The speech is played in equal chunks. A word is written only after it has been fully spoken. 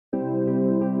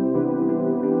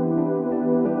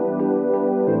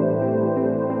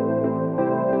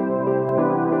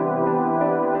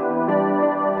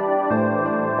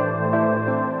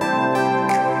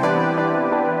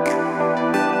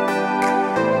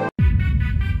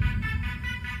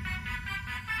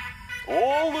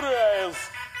All rise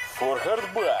for hard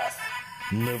bass.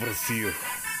 Never fear,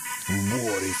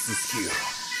 Boris is here.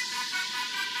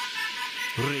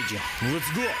 Ready, let's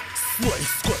go!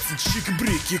 Slice, squats and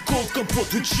chick-breaky, cold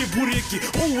компот and чебуреки.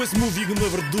 Always moving,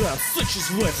 never done, such is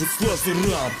life, it's last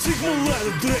around. Take my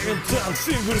ladder, dragon down,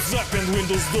 fingers up and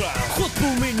windows down. Hot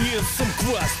pull many and some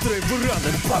quads, drive around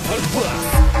and pop hard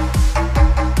bass.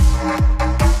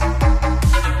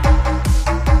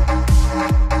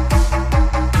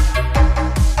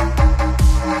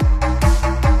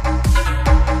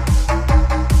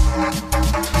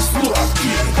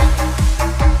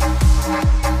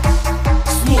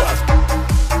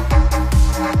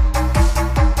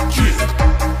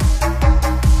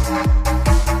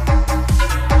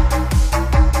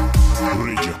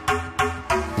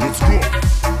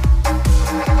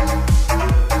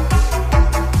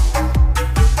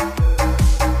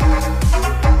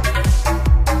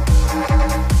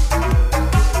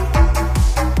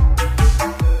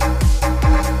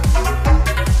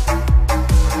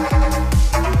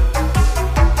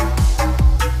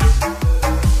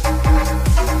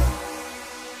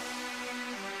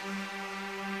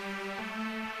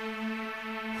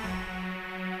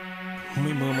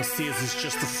 My mama says it's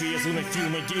just a phase when I feel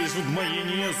my days with my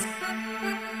enemies.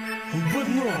 But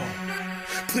no,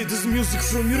 play this music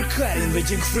from your car,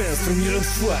 inviting friends from near and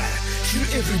far. Here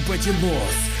everybody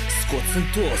knows, Scots and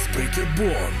toes break your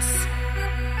bones.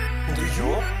 Do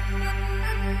you?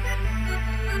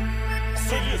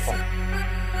 So listen.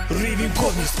 Raving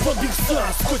comics, pumping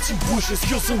stars, squatching bushes,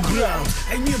 hills and ground.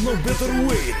 I need no better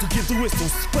way to get the western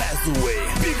spice away.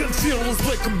 Big and fearless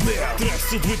like a bear,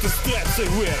 tracksuit with the stripes I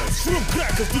wear. From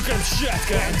Krakow to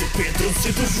Kamchatka, and the patrons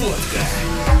to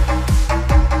vodka.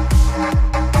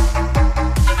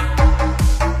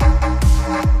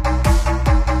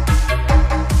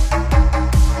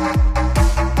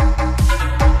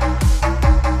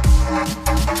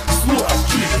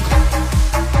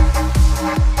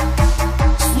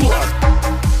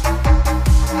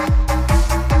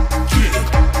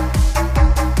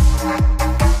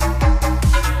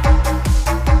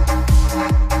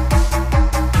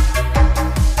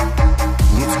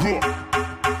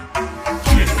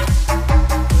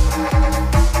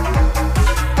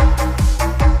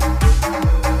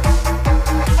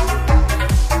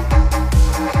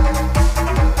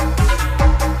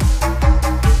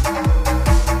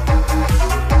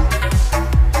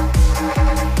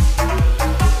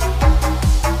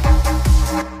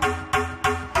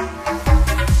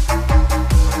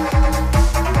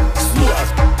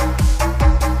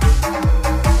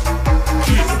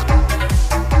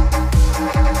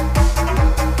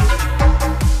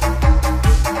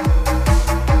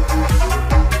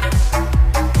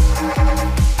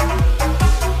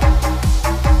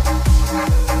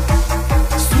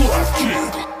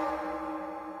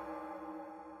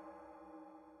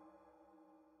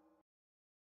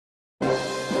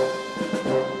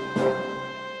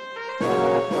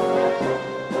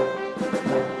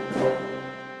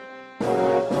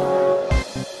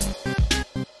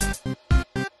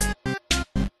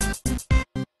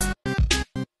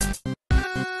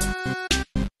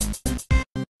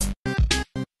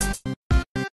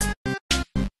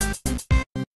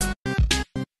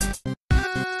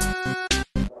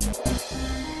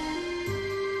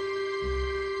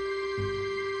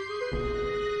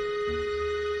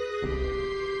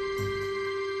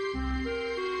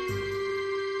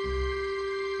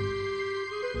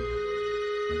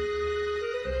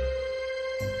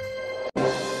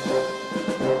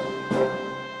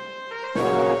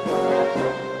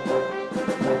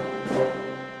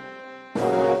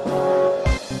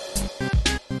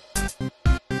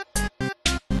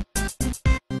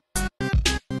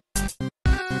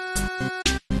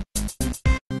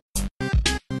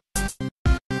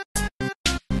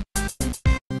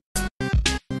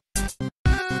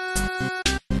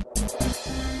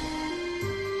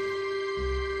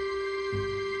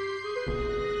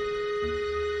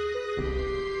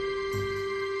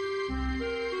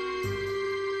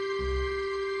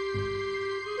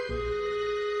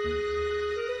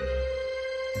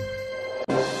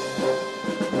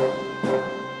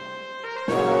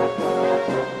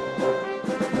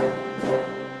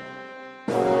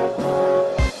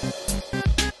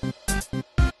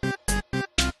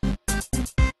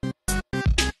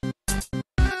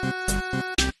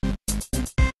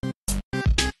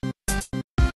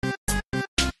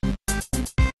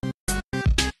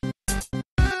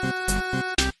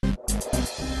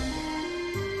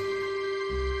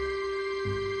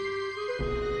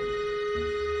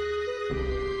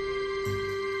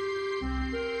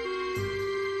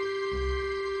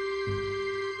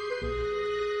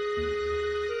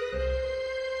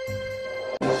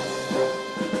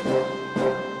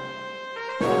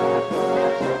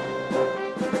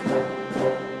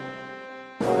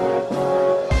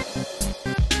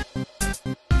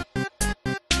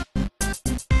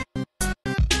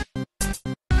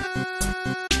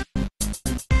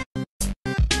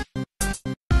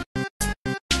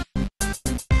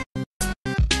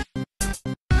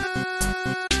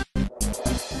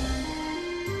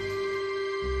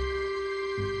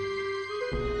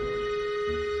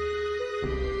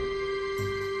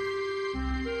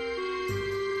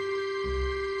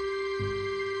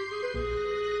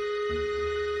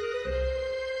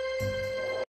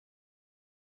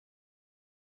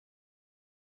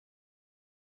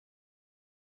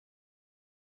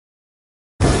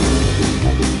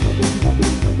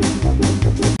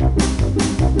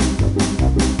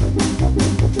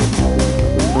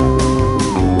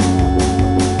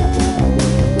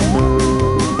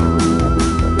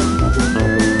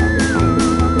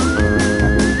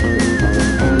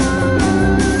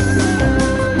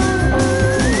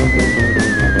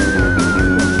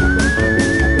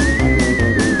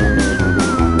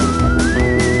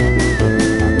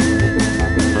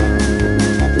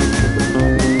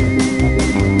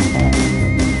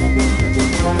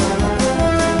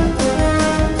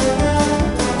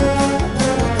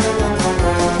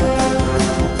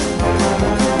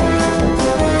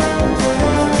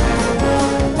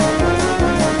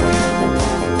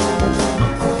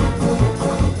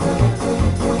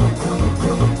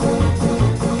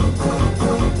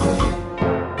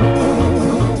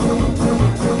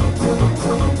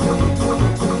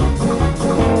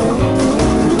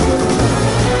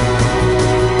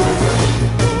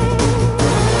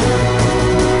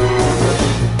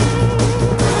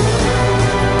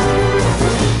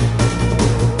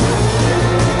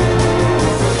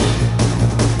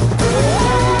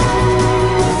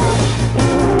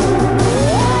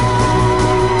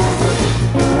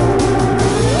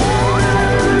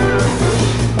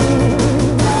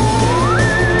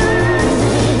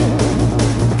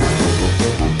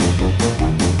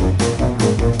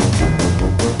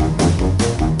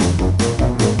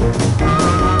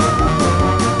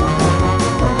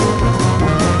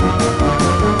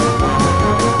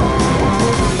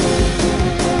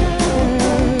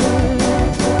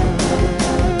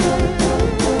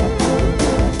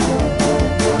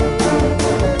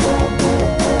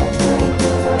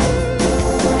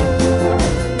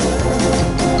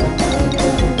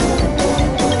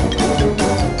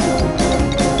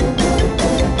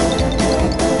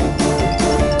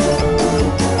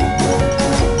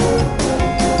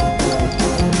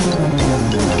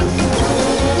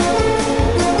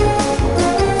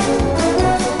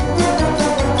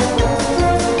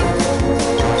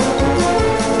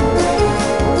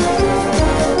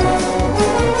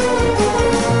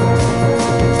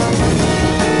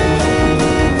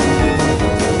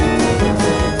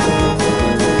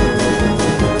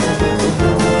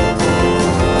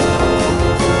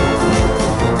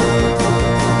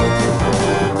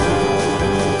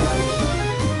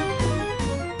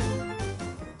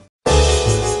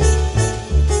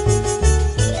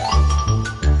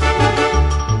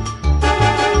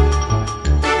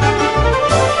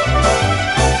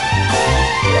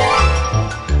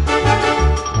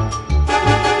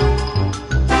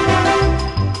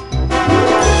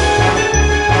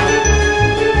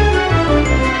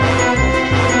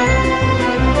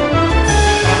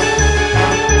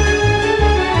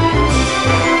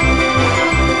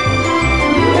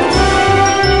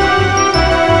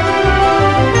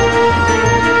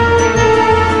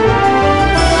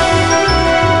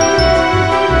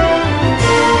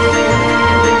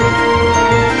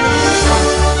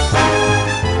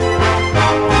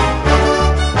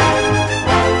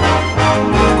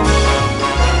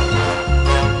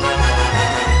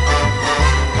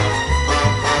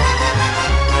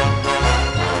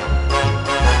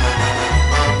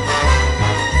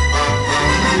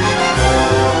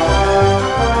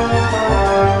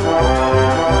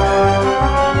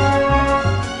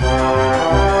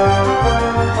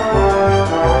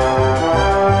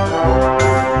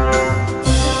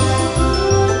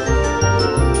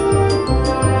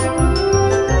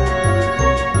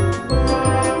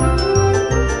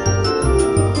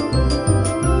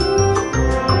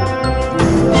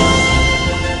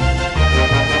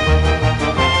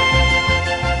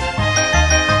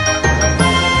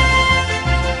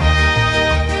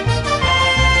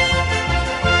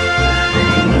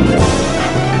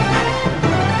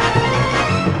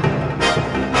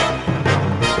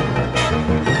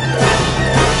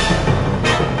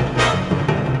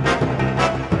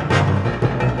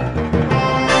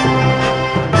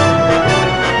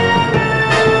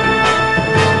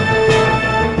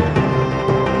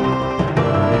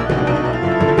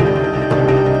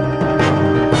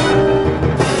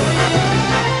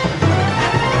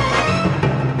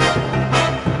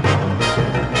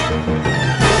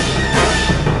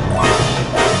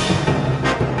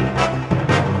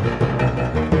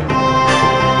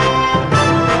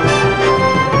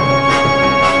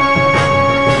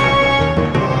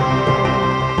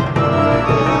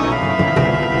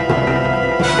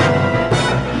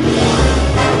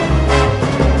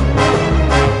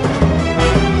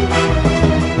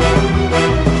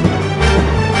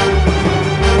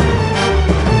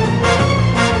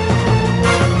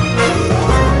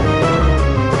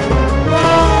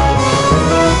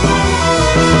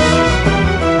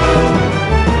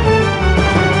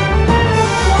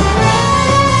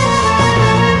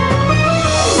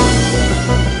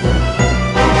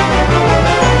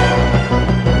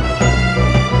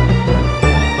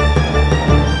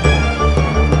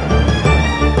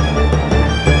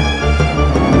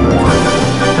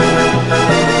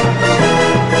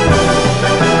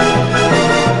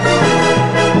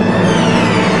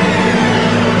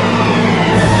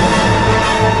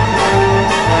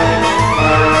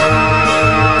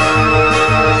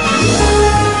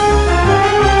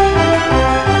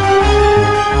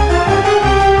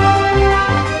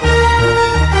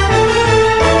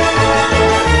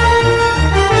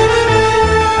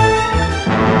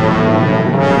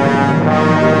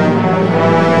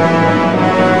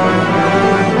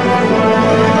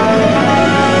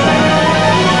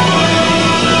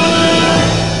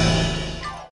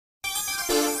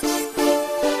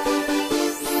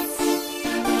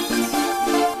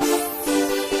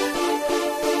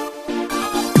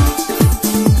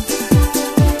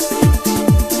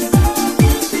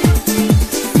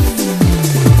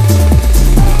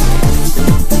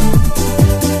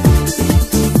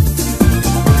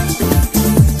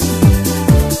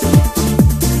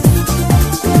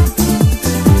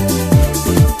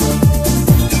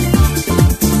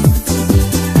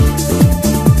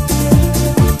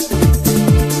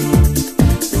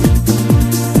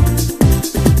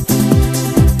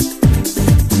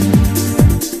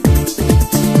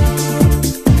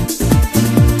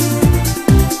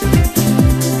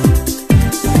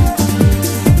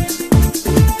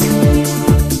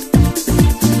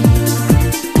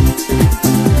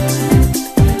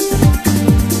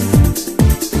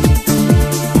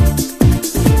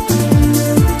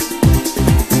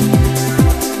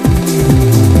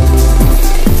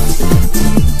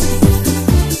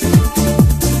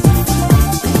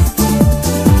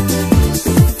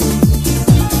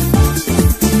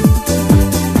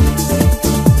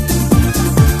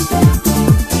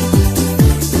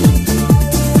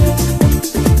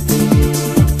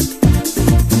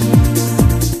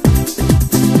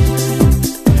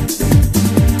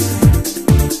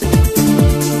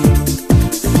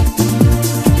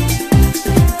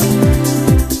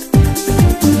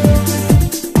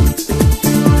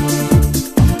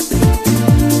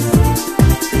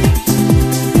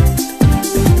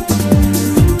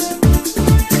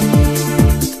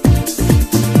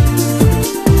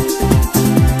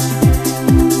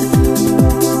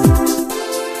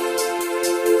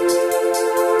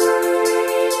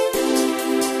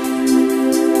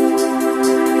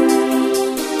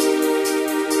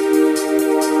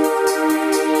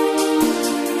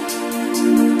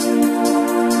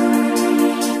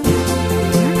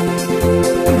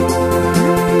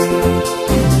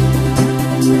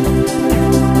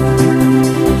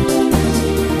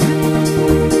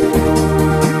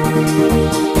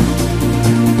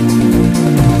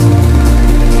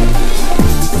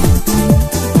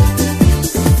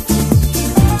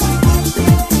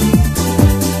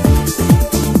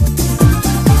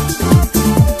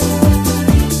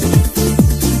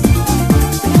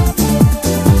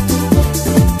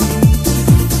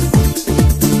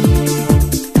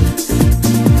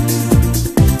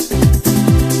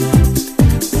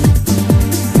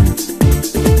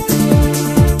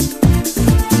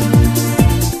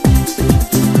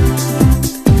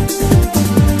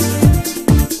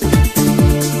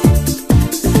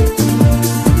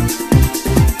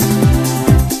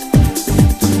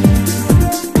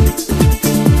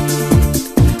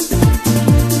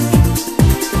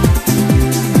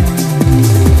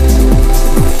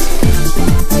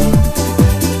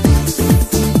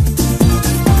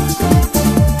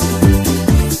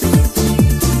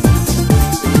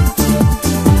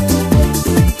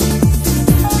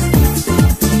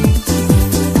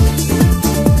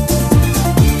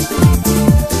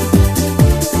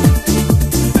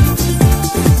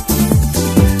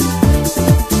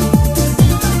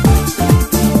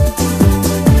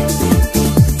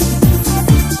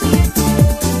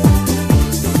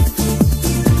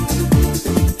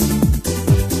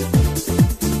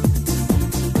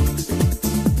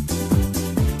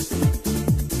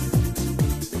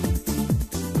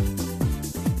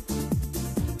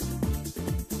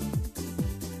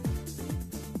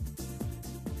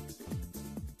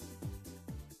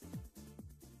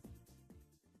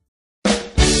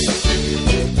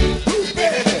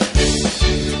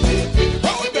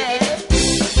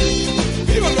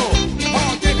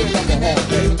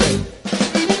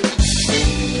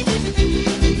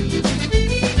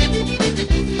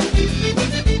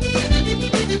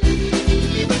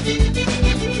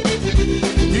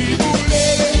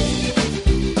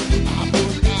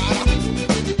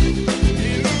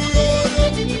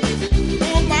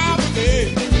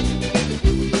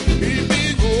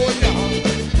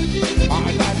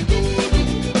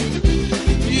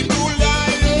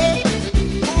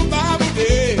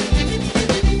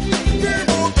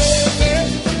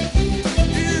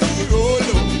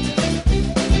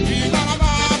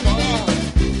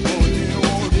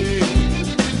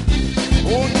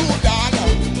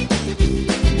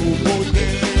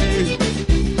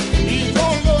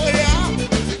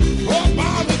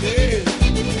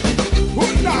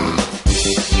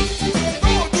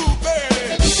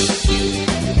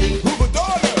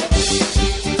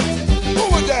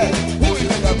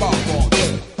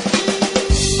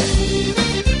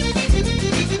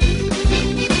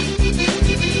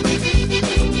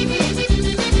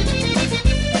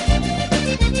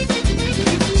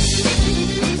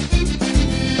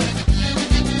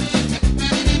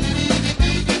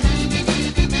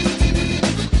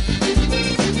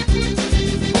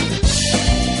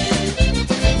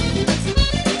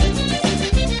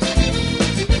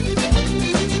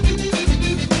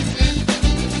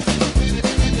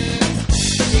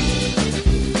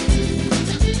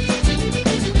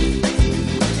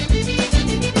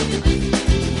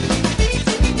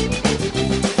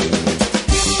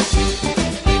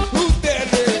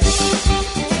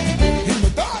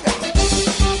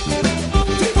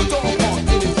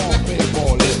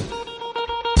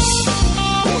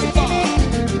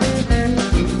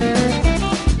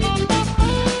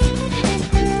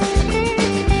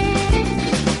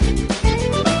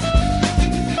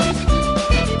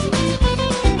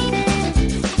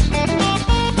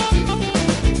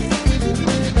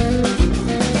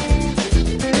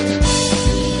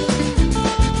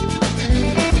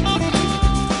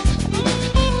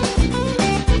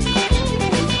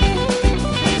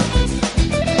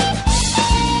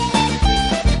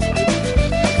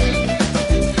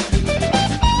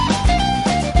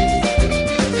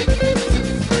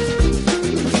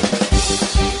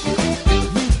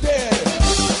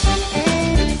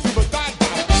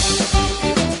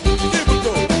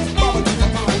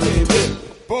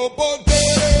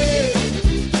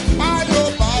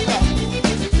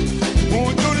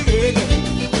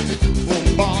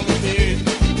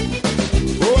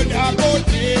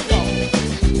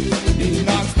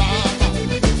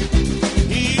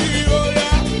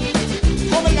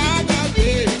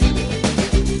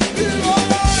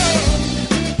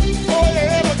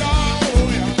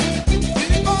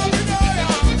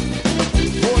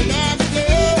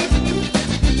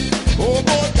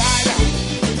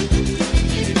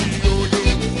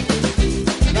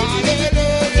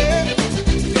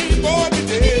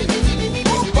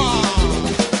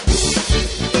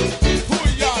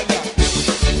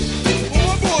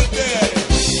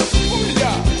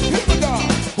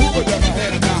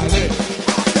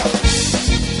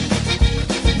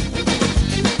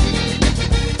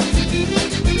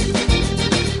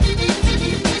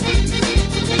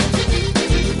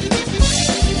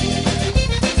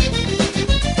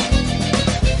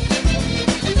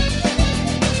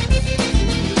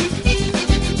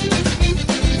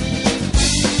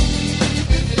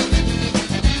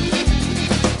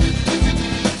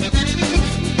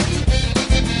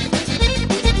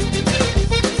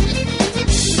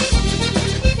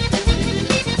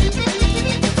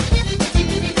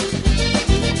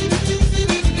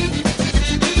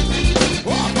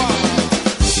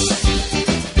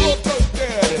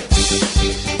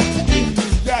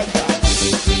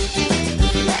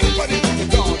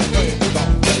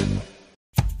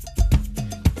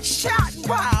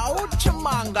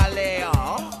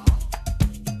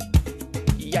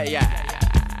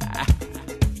 yeah.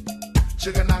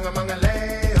 Chigananga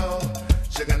mangaleo,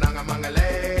 chigananga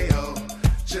mangaleo,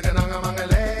 chigananga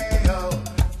mangaleo,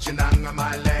 chinanga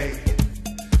malay,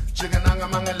 chigananga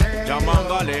mangaleo,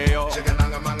 Jamangaleo,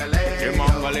 chigananga mangaleo,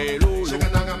 Jamangale Lulu,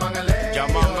 chigananga mangaleo,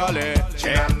 Jamangale,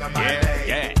 chinanga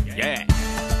malay. yeah.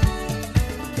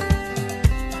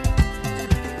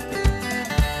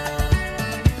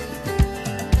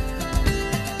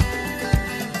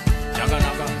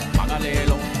 Jaganaga,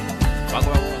 Magalelo,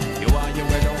 Bagua, you are your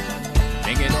widow,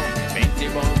 Mingino, Binti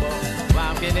Bombo,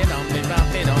 Wampin it on me,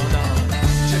 Wampin on down.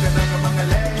 Chigananga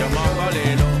mangaleo,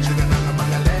 Jamangalelo, chigananga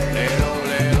mangaleo,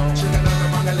 Lelo, chigananga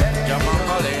mangaleo,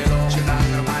 Jamangalelo,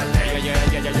 chinanga malay, yeah.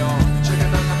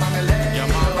 chigananga mangaleo,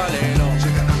 Jamangalelo,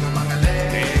 chigananga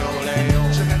mangaleo, Lelo,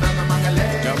 chigananga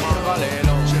mangaleo,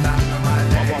 Jamangalelo, chinanga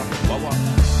malay, Wawa,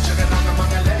 chigananga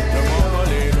mangaleo,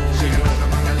 Jamangalelo, chigananga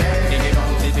mangaleo, Diggy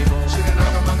Bom, Diggy Bom,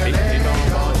 chigananga mangaleo, Diggy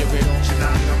Bom, Jibino,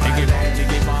 chinanga Diggy malay, Bom,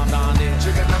 Diggy Bom, Dande,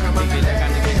 chigananga Diggy mangaleo, Laka,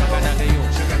 Diggy Laka, Dagayo,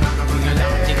 chigananga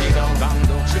mangaleo, Diggy Dong,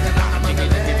 Dando, Diggy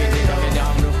Diggy Diggy Diggy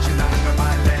Dando. chinanga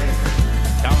malay.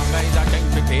 Down guys, I can't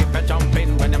be paper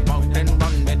jumping when I'm bouncing,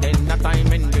 run within the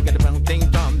timing. We get the bouncing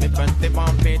jump, if they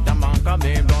want it, the man come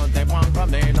in, but they want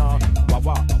come in.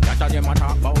 Wawa, that's all you want to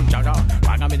talk about, Jaga.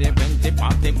 Waga me the plenty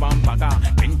party bum baga.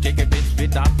 Pin take a bit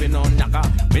with that pin on naga.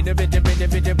 With a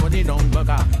bit, body don't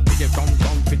bugger. With the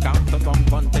from, pick up the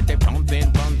fun, take the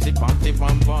pumping, party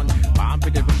fun. Pump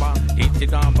it, hit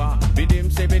it on bar. With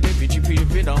him say, with the bitchy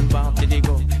people on bar. Did he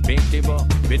go? Big table,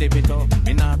 with a bit of,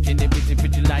 me not in the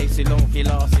bitty lights, low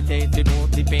velocity,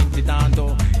 the painted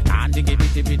ando. And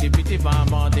the bitty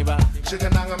farmer, they were.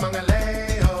 Chigananga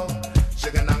mangaleo,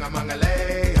 chigananga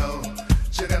mangaleo,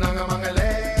 chigananga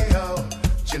mangaleo,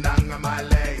 chinanga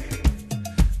malay,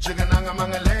 chigananga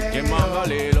mangaleo,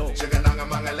 Jamangalelo, chigananga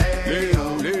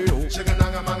mangaleo, Leo,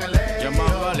 chigananga mangaleo,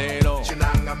 Jamangalelo,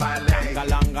 chinanga malay,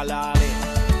 Galangala,